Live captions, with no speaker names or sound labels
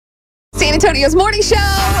Antonio's Morning Show.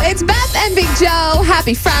 It's Beth and Big Joe.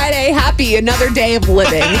 Happy Friday. Happy another day of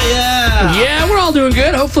living. Yeah, we're all doing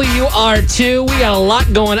good. Hopefully you are too. We got a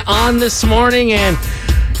lot going on this morning, and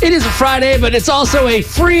it is a Friday, but it's also a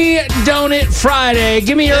free donut Friday.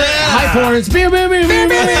 Give me your hype horns. Free donuts.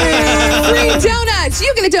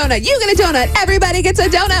 You get a donut. You get a donut. Everybody gets a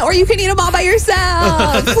donut, or you can eat them all by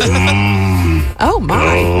yourself. Oh,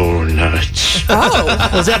 my. Donuts. Oh.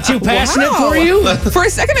 Was that too passionate Wow. for you? For a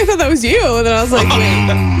second, I thought that was you. And then I was like,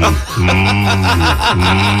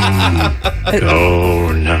 wait.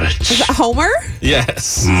 Donuts. Is that Homer?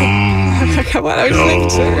 Yes. Come on, I was making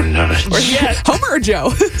sure. Donuts. Yeah. Homer or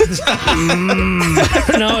Joe?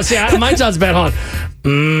 No, see, mine sounds bad. Hold on.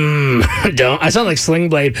 Don't. I sound like Sling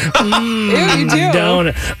Blade. Ew, you do.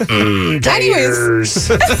 Donut. Anyways.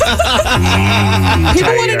 People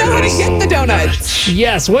want to know how to get the donuts.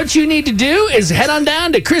 Yes, what you need to do is head on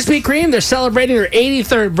down to Krispy Kreme. They're celebrating their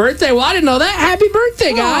 83rd birthday. Well, I didn't know that. Happy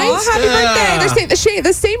birthday, guys. Aw, happy birthday. They're saying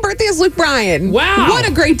the same birthday as Luke Bryan. Wow. What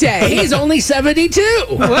a great day. He's only 72.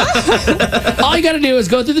 All you got to do is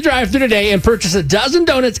go through the drive-thru today and purchase a dozen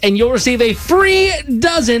donuts, and you'll receive a free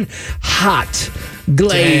dozen hot,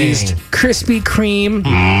 glazed Krispy Kreme.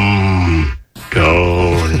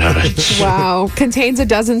 Donuts. Wow. Contains a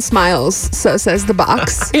dozen smiles, so says the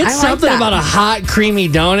box. It's I like something that. about a hot, creamy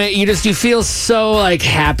donut. You feel so,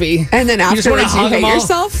 happy. And then just wanna afterwards you hug hate them all.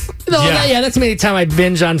 yourself? No, that's many time I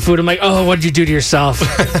binge on food. I'm like, oh, what'd you do to yourself?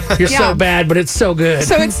 You're Yeah. so bad, but it's so good.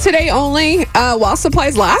 So it's today only while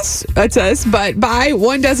supplies last, it says, but buy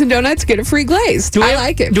 1 dozen donuts, get a free glazed. I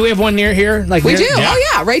like it. Do we have one near here? Like We near- do. Oh,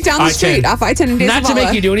 yeah. Right down the I-10. street off I-10 and Days Not of to make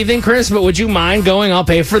Alla. you do anything, Chris, but would you mind going? I'll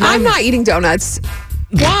pay for them. I'm not eating donuts.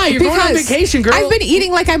 Why? You're going on Because vacation, girl. I've been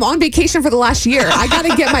eating like I'm on vacation for the last year. I got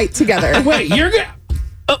to get my together. Wait, you're good.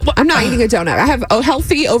 I'm not eating a donut. I have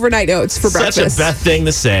healthy overnight oats for Such breakfast. a Beth thing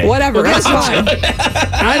to say. Whatever. That's fine.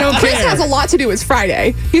 I don't Chris care. has a lot to do. It's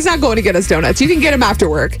Friday. He's not going to get us donuts. You can get him after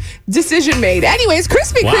work. Decision made. Anyways,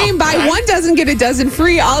 Krispy Wow. Kreme, buy 1 dozen, get a dozen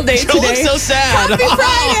free all day Joe today. looks so sad. Happy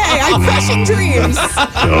Friday. I'm crushing dreams.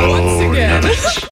 Once again.